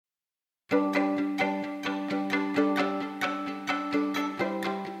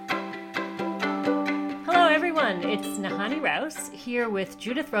everyone. It's Nahani Rouse here with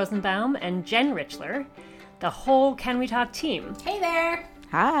Judith Rosenbaum and Jen Richler, the whole Can We Talk team. Hey there.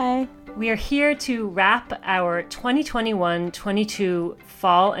 Hi. We are here to wrap our 2021-22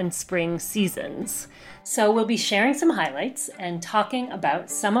 fall and spring seasons. So we'll be sharing some highlights and talking about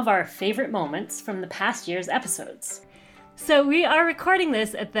some of our favorite moments from the past year's episodes. So we are recording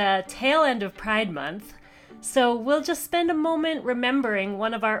this at the tail end of Pride Month. So we'll just spend a moment remembering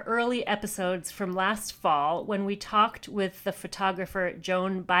one of our early episodes from last fall when we talked with the photographer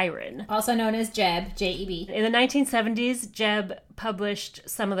Joan Byron. Also known as Jeb, J-E-B. In the 1970s, Jeb published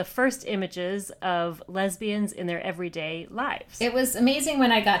some of the first images of lesbians in their everyday lives. It was amazing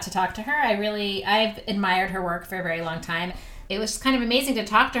when I got to talk to her. I've admired her work for a very long time. It was kind of amazing to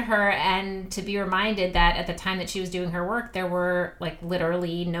talk to her and to be reminded that at the time that she was doing her work, there were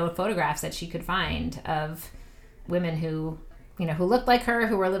literally no photographs that she could find of women who looked like her,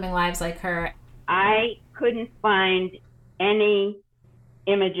 who were living lives like her. I couldn't find any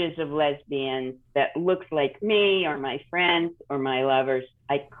images of lesbians that looked like me or my friends or my lovers.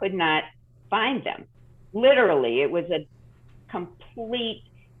 I could not find them. Literally, it was a complete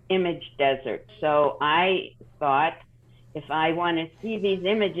image desert. So I thought, if I want to see these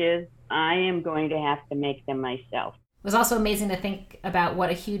images, I am going to have to make them myself. It was also amazing to think about what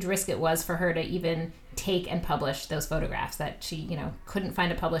a huge risk it was for her to even take and publish those photographs, that she, couldn't find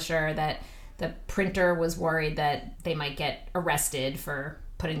a publisher, that the printer was worried that they might get arrested for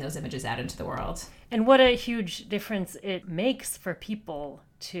putting those images out into the world. And what a huge difference it makes for people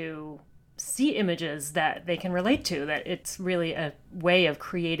to see images that they can relate to, that it's really a way of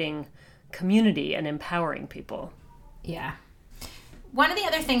creating community and empowering people. Yeah. One of the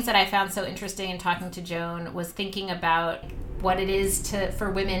other things that I found so interesting in talking to Joan was thinking about what it is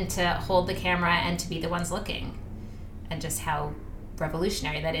for women to hold the camera and to be the ones looking, and just how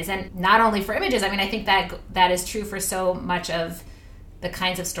revolutionary that is. And not only for images, I think that is true for so much of the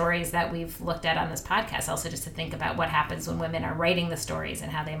kinds of stories that we've looked at on this podcast. Also just to think about what happens when women are writing the stories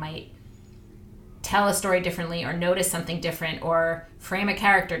and how they might tell a story differently or notice something different or frame a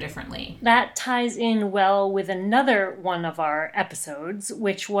character differently. That ties in well with another one of our episodes,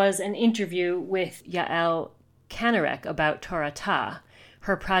 which was an interview with Yael Kanarek about Torah Ta,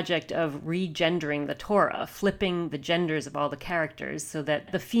 her project of regendering the Torah, flipping the genders of all the characters so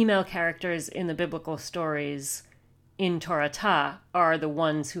that the female characters in the biblical stories in Torah Ta are the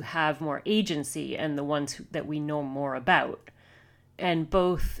ones who have more agency and the ones that we know more about. And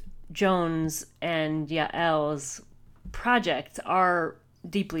both Joan's and Yael's projects are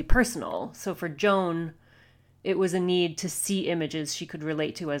deeply personal. So for Joan, it was a need to see images she could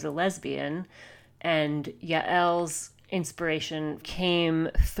relate to as a lesbian, and Yael's inspiration came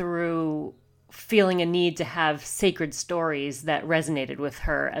through feeling a need to have sacred stories that resonated with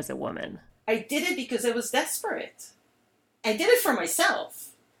her as a woman. I did it because I was desperate. I did it for myself.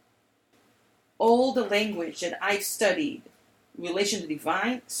 All the language that I've studied, relation to the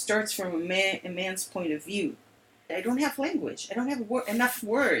divine, starts from a man's point of view. I don't have language. I don't have enough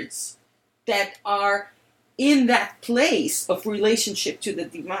words that are in that place of relationship to the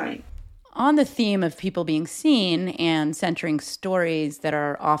divine. On the theme of people being seen and centering stories that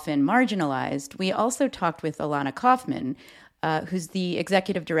are often marginalized, we also talked with Ilana Kaufman, who's the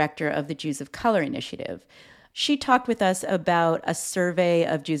executive director of the Jews of Color Initiative. She talked with us about a survey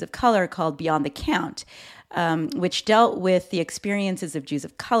of Jews of color called Beyond the Count, which dealt with the experiences of Jews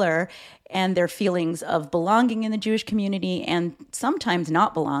of color and their feelings of belonging in the Jewish community and sometimes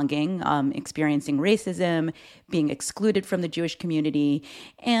not belonging, experiencing racism, being excluded from the Jewish community.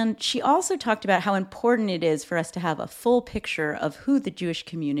 And she also talked about how important it is for us to have a full picture of who the Jewish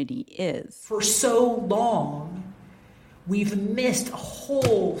community is. For so long, we've missed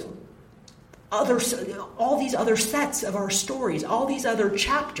all these other sets of our stories, all these other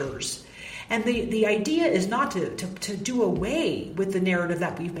chapters. And the idea is not to do away with the narrative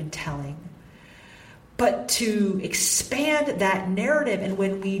that we've been telling, but to expand that narrative. And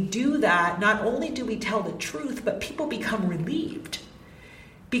when we do that, not only do we tell the truth, but people become relieved,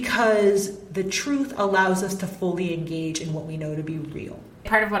 because the truth allows us to fully engage in what we know to be real.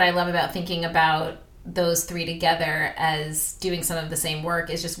 Part of what I love about thinking about those three together as doing some of the same work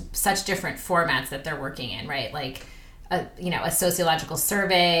is just such different formats that they're working in, right? Like, a sociological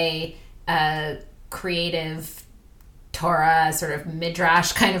survey, a creative Torah sort of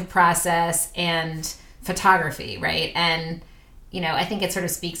midrash kind of process, and photography, right? And, I think it sort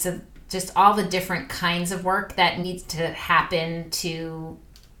of speaks of just all the different kinds of work that needs to happen to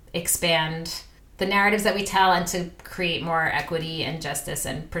expand the narratives that we tell and to create more equity and justice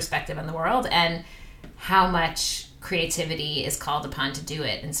and perspective in the world, and how much creativity is called upon to do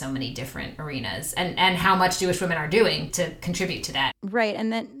it in so many different arenas, and how much Jewish women are doing to contribute to that. Right.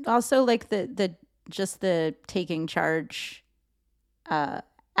 And then also like the taking charge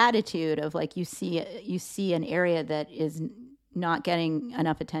attitude of like you see an area that is not getting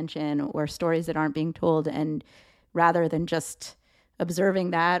enough attention or stories that aren't being told, and rather than just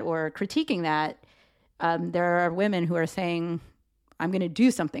observing that or critiquing that, there are women who are saying, I'm going to do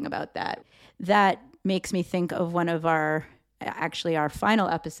something about that. That makes me think of one of our final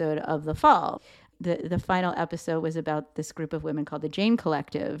episode of the fall. The final episode was about this group of women called the Jane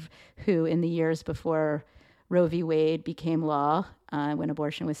Collective, who in the years before Roe v. Wade became law, when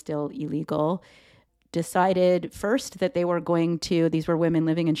abortion was still illegal, decided first that they were going to, these were women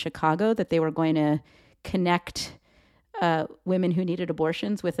living in Chicago, that they were going to connect women who needed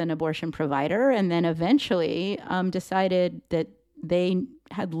abortions with an abortion provider, and then eventually decided that they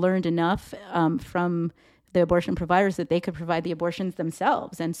had learned enough from the abortion providers that they could provide the abortions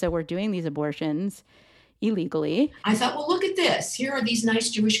themselves. And so we're doing these abortions illegally. I thought, well, look at this. Here are these nice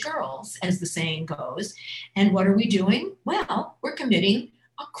Jewish girls, as the saying goes. And what are we doing? Well, we're committing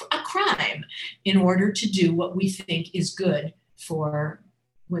a crime in order to do what we think is good for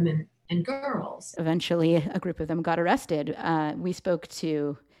women and girls. Eventually, a group of them got arrested. We spoke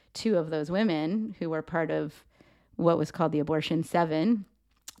to 2 of those women who were part of what was called the Abortion 7,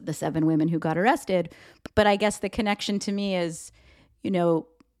 the 7 women who got arrested. But I guess the connection to me is,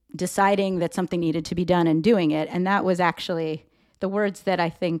 deciding that something needed to be done and doing it. And that was actually the words that I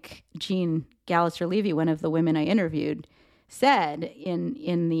think Jean Gallitzer-Levy, one of the women I interviewed, said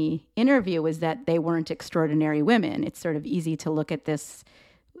in the interview, was that they weren't extraordinary women. It's sort of easy to look at this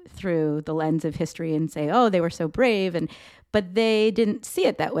through the lens of history and say, oh, they were so brave. But they didn't see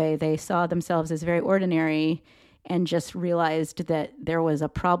it that way. They saw themselves as very ordinary and just realized that there was a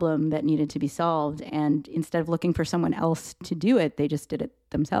problem that needed to be solved. And instead of looking for someone else to do it, they just did it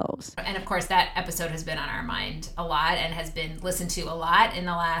themselves. And of course, that episode has been on our mind a lot and has been listened to a lot in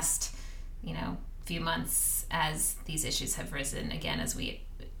the last, few months as these issues have risen again, as we,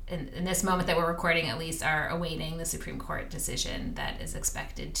 in this moment that we're recording at least, are awaiting the Supreme Court decision that is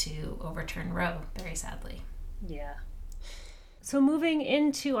expected to overturn Roe, very sadly. Yeah. So moving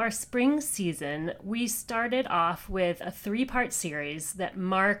into our spring season, we started off with a 3-part series that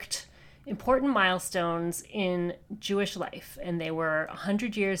marked important milestones in Jewish life. And they were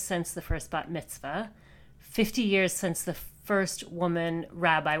 100 years since the first bat mitzvah, 50 years since the first woman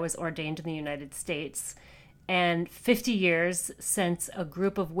rabbi was ordained in the United States, and 50 years since a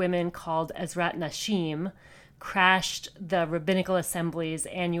group of women called Ezrat Nashim crashed the Rabbinical Assembly's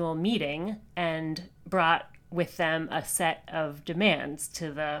annual meeting and brought with them a set of demands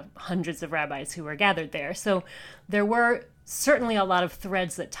to the hundreds of rabbis who were gathered there. So there were certainly a lot of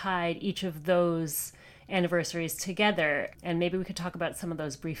threads that tied each of those anniversaries together, and maybe we could talk about some of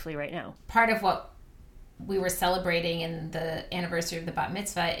those briefly right now. Part of what we were celebrating in the anniversary of the bat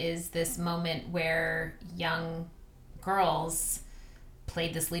mitzvah is this moment where young girls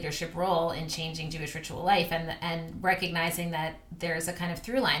played this leadership role in changing Jewish ritual life, and recognizing that there's a kind of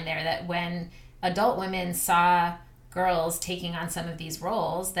through line there, that when adult women saw girls taking on some of these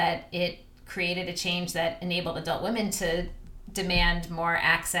roles, that it created a change that enabled adult women to demand more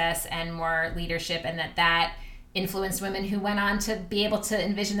access and more leadership, and that influenced women who went on to be able to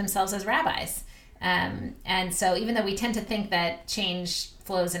envision themselves as rabbis. And so even though we tend to think that change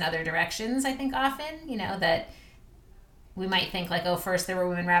flows in other directions, I think often, that we might think like, oh, first there were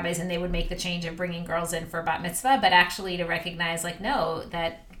women rabbis and they would make the change of bringing girls in for bat mitzvah, but actually to recognize like, no,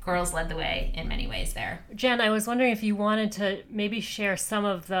 that girls led the way in many ways there. Jen, I was wondering if you wanted to maybe share some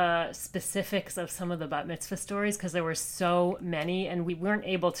of the specifics of some of the bat mitzvah stories, because there were so many and we weren't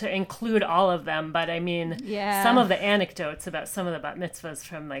able to include all of them. But I mean, some of the anecdotes about some of the bat mitzvahs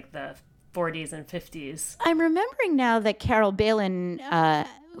from like the 40s and 50s. I'm remembering now that Carol Balin,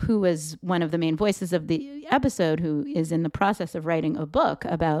 who was one of the main voices of the episode, who is in the process of writing a book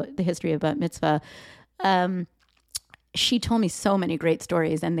about the history of bat mitzvah, she told me so many great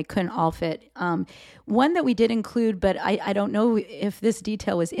stories and they couldn't all fit. One that we did include, but I don't know if this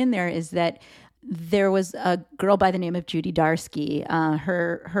detail was in there, is that there was a girl by the name of Judy Darsky.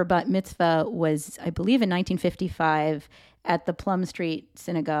 Her bat mitzvah was, I believe, in 1955 at the Plum Street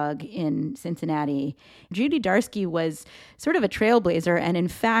Synagogue in Cincinnati. Judy Darsky was sort of a trailblazer, and in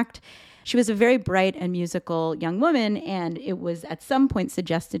fact, she was a very bright and musical young woman, and it was at some point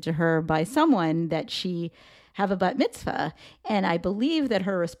suggested to her by someone that she have a bat mitzvah. And I believe that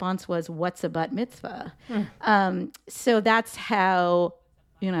her response was, "What's a bat mitzvah?" So that's how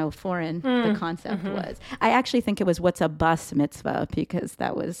foreign the concept was. I actually think it was what's a bas mitzvah, because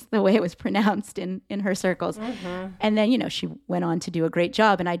that was the way it was pronounced in her circles. And then, she went on to do a great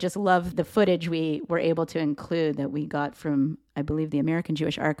job. And I just love the footage we were able to include that we got from, I believe, the American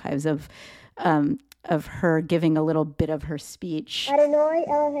Jewish Archives of her giving a little bit of her speech. Adonai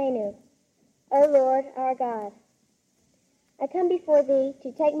Eloheinu, O Lord, our God, I come before thee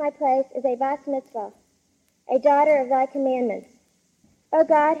to take my place as a bas mitzvah, a daughter of thy commandments. O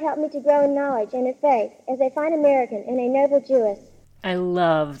God, help me to grow in knowledge and in faith as a fine American and a noble Jewess. I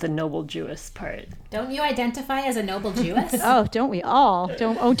love the noble Jewess part. Don't you identify as a noble Jewess? Oh, don't we all?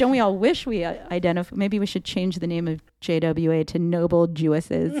 Don't we all wish we identify? Maybe we should change the name of JWA to Noble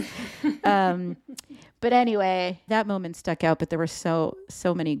Jewesses. But anyway, that moment stuck out, but there were so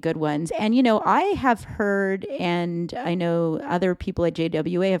many good ones. And, I have heard, and I know other people at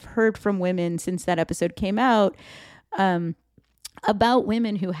JWA have heard from women since that episode came out, about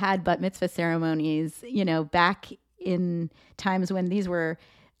women who had bat mitzvah ceremonies, back in times when these were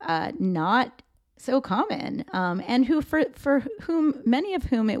not so common, and who for whom, many of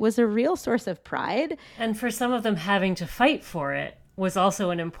whom, it was a real source of pride. And for some of them, having to fight for it was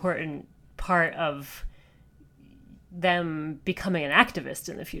also an important part of them becoming an activist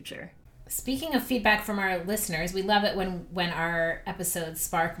in the future. Speaking of feedback from our listeners, we love it when our episodes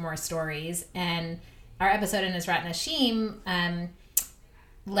spark more stories. And our episode in Ezrat Nashim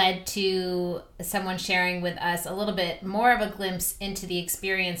led to someone sharing with us a little bit more of a glimpse into the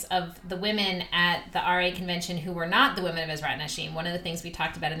experience of the women at the RA convention who were not the women of Ezrat Nashim. One of the things we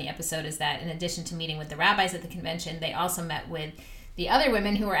talked about in the episode is that in addition to meeting with the rabbis at the convention, they also met with the other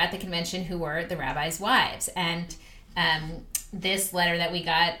women who were at the convention who were the rabbis' wives. And this letter that we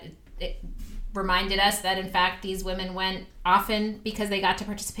got, it reminded us that, in fact, these women went often because they got to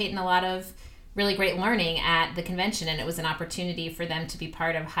participate in a lot of really great learning at the convention, and it was an opportunity for them to be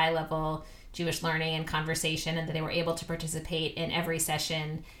part of high-level Jewish learning and conversation, and that they were able to participate in every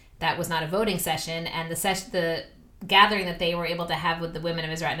session that was not a voting session. And the gathering that they were able to have with the women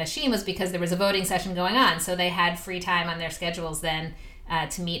of Ezrat Nashim was because there was a voting session going on, so they had free time on their schedules then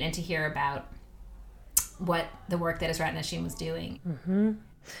to meet and to hear about what the work that Ezrat Nashim was doing. Mm-hmm.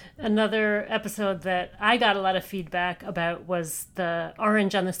 Another episode that I got a lot of feedback about was the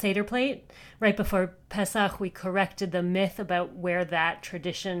orange on the Seder plate. Right before Pesach, we corrected the myth about where that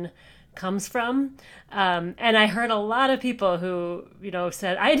tradition comes from. And I heard a lot of people who,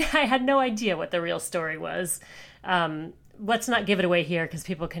 said, I had no idea what the real story was. Let's not give it away here because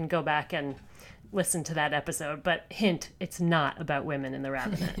people can go back and listen to that episode. But hint, it's not about women in the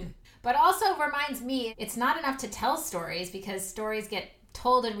rabbinate. But also reminds me, it's not enough to tell stories, because stories get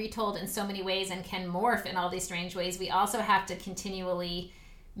told and retold in so many ways and can morph in all these strange ways. We also have to continually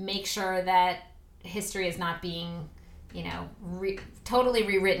make sure that history is not being, totally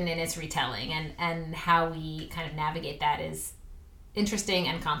rewritten in its retelling, and how we kind of navigate that is interesting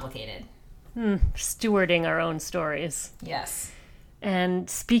and complicated. Stewarding our own stories. Yes. And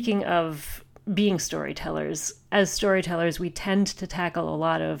speaking of being storytellers, as storytellers, we tend to tackle a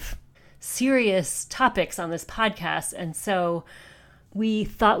lot of serious topics on this podcast, and so we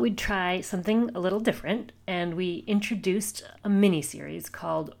thought we'd try something a little different, and we introduced a mini-series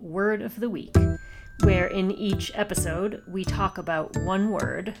called Word of the Week, where in each episode we talk about one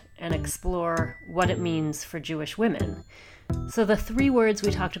word and explore what it means for Jewish women. So the 3 words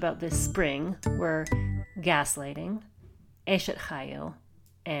we talked about this spring were gaslighting, eshet chayil,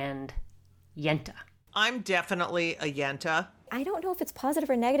 and yenta. I'm definitely a yenta. I don't know if it's positive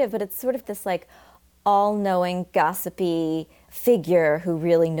or negative, but it's sort of this all-knowing, gossipy figure who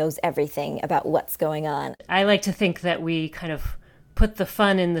really knows everything about what's going on. I like to think that we kind of put the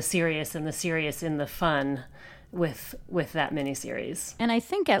fun in the serious and the serious in the fun with that miniseries. And I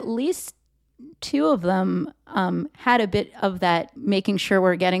think at least 2 of them had a bit of that making sure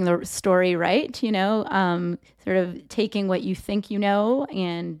we're getting the story right, sort of taking what you think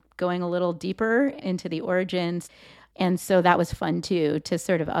and going a little deeper into the origins. And so that was fun, too, to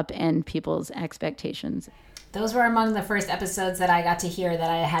sort of upend people's expectations. Those were among the first episodes that I got to hear that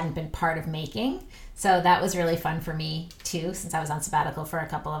I hadn't been part of making. So that was really fun for me, too, since I was on sabbatical for a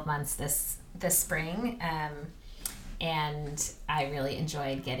couple of months this spring. And I really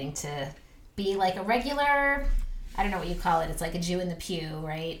enjoyed getting to be like a regular, I don't know what you call it. It's like a Jew in the pew,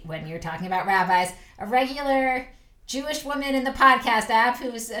 right? When you're talking about rabbis, a regular Jewish woman in the podcast app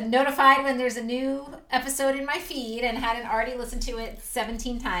who's notified when there's a new episode in my feed and hadn't already listened to it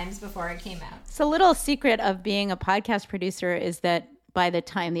 17 times before it came out. So a little secret of being a podcast producer is that by the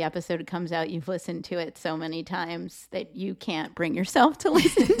time the episode comes out, you've listened to it so many times that you can't bring yourself to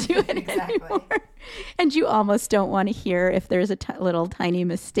listen to it anymore. And you almost don't want to hear if there's a little tiny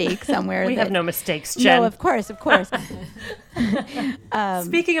mistake somewhere. We have no mistakes, Jen. No, of course.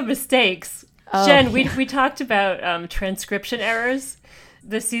 Speaking of mistakes, Jen, we talked about transcription errors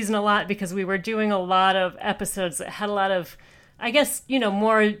this season a lot because we were doing a lot of episodes that had a lot of, I guess,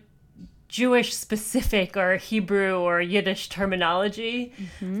 more Jewish specific or Hebrew or Yiddish terminology.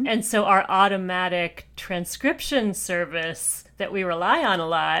 Mm-hmm. And so our automatic transcription service that we rely on a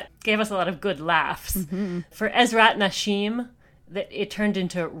lot gave us a lot of good laughs. Mm-hmm. For Ezrat Nashim, that it turned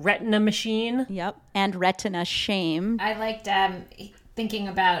into Retina Machine. Yep. And Retina Shame. I liked thinking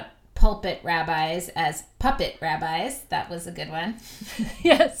about pulpit rabbis as puppet rabbis. That was a good one.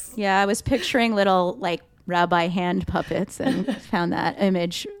 Yes. Yeah, I was picturing little rabbi hand puppets and found that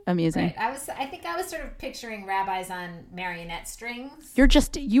image amusing. Right. I think I was sort of picturing rabbis on marionette strings.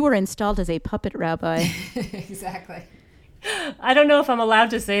 You were installed as a puppet rabbi. Exactly. I don't know if I'm allowed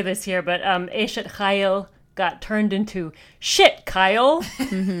to say this here, but Eshet Chayil got turned into Shit Kyle.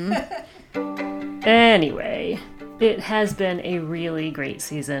 Mm-hmm. Anyway, it has been a really great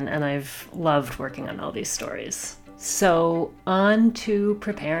season, and I've loved working on all these stories. So on to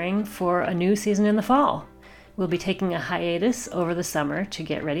preparing for a new season in the fall. We'll be taking a hiatus over the summer to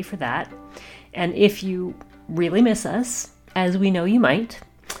get ready for that. And if you really miss us, as we know you might,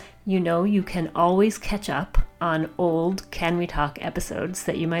 you can always catch up on old Can We Talk episodes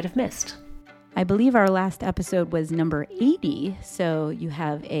that you might have missed. I believe our last episode was number 80, so you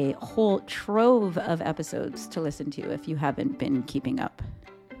have a whole trove of episodes to listen to if you haven't been keeping up.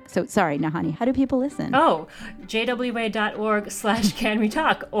 So, sorry, Nahani, how do people listen? Oh,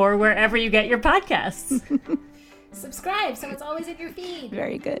 jwa.org/canwetalk or wherever you get your podcasts. Subscribe so it's always in your feed.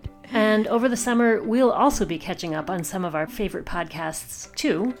 Very good. And over the summer, we'll also be catching up on some of our favorite podcasts,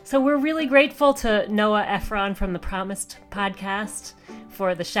 too. So we're really grateful to Noah Ephron from the Promised podcast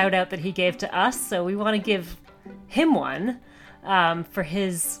for the shout out that he gave to us. So we want to give him one for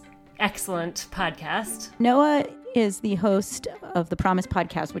his excellent podcast. Noah is the host of the Promise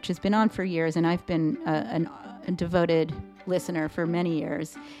podcast, which has been on for years, and I've been a devoted listener for many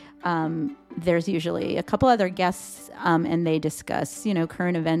years. There's usually a couple other guests, and they discuss,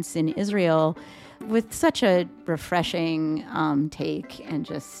 current events in Israel with such a refreshing take and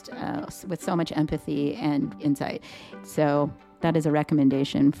just with so much empathy and insight. So that is a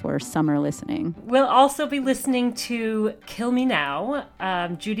recommendation for summer listening. We'll also be listening to Kill Me Now,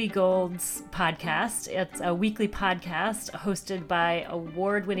 Judy Gold's podcast. It's a weekly podcast hosted by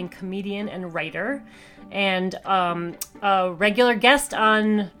award-winning comedian and writer and a regular guest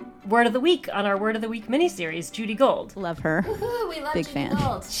on Word of the Week, on our Word of the Week miniseries, Judy Gold. Love her. Woohoo, we love Big Judy fan.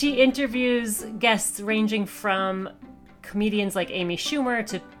 Gold. She interviews guests ranging from comedians like Amy Schumer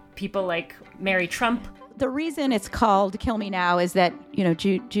to people like Mary Trump. The reason it's called Kill Me Now is that,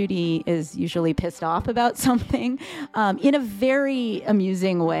 Judy is usually pissed off about something in a very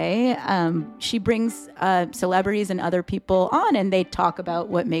amusing way. She brings celebrities and other people on, and they talk about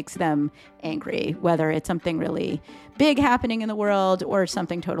what makes them angry, whether it's something really big happening in the world or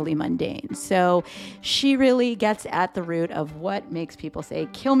something totally mundane. So she really gets at the root of what makes people say,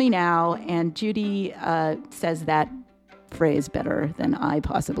 kill me now. And Judy says that phrase better than I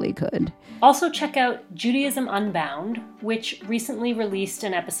possibly could. Also check out Judaism Unbound, which recently released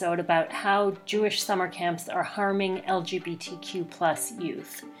an episode about how Jewish summer camps are harming LGBTQ+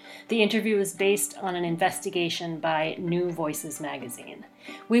 youth. The interview is based on an investigation by New Voices magazine.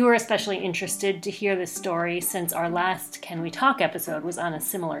 We were especially interested to hear this story since our last Can We Talk episode was on a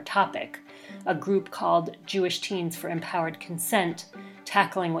similar topic, a group called Jewish Teens for Empowered Consent,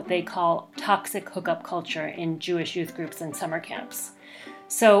 tackling what they call toxic hookup culture in Jewish youth groups and summer camps.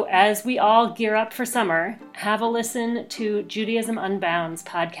 So as we all gear up for summer, have a listen to Judaism Unbound's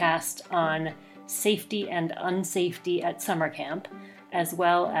podcast on safety and unsafety at summer camp, as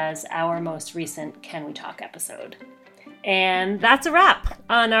well as our most recent Can We Talk episode. And that's a wrap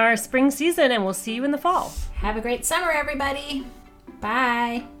on our spring season, and we'll see you in the fall. Have a great summer, everybody.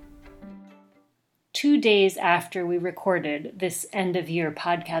 Bye. 2 days after we recorded this end-of-year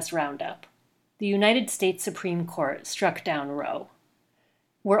podcast roundup, the United States Supreme Court struck down Roe.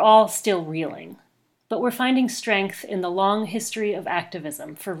 We're all still reeling, but we're finding strength in the long history of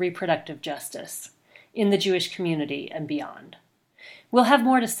activism for reproductive justice in the Jewish community and beyond. We'll have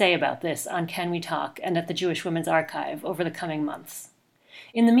more to say about this on Can We Talk and at the Jewish Women's Archive over the coming months.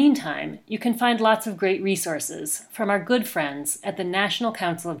 In the meantime, you can find lots of great resources from our good friends at the National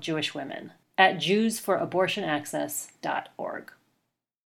Council of Jewish Women at jewsforabortionaccess.org.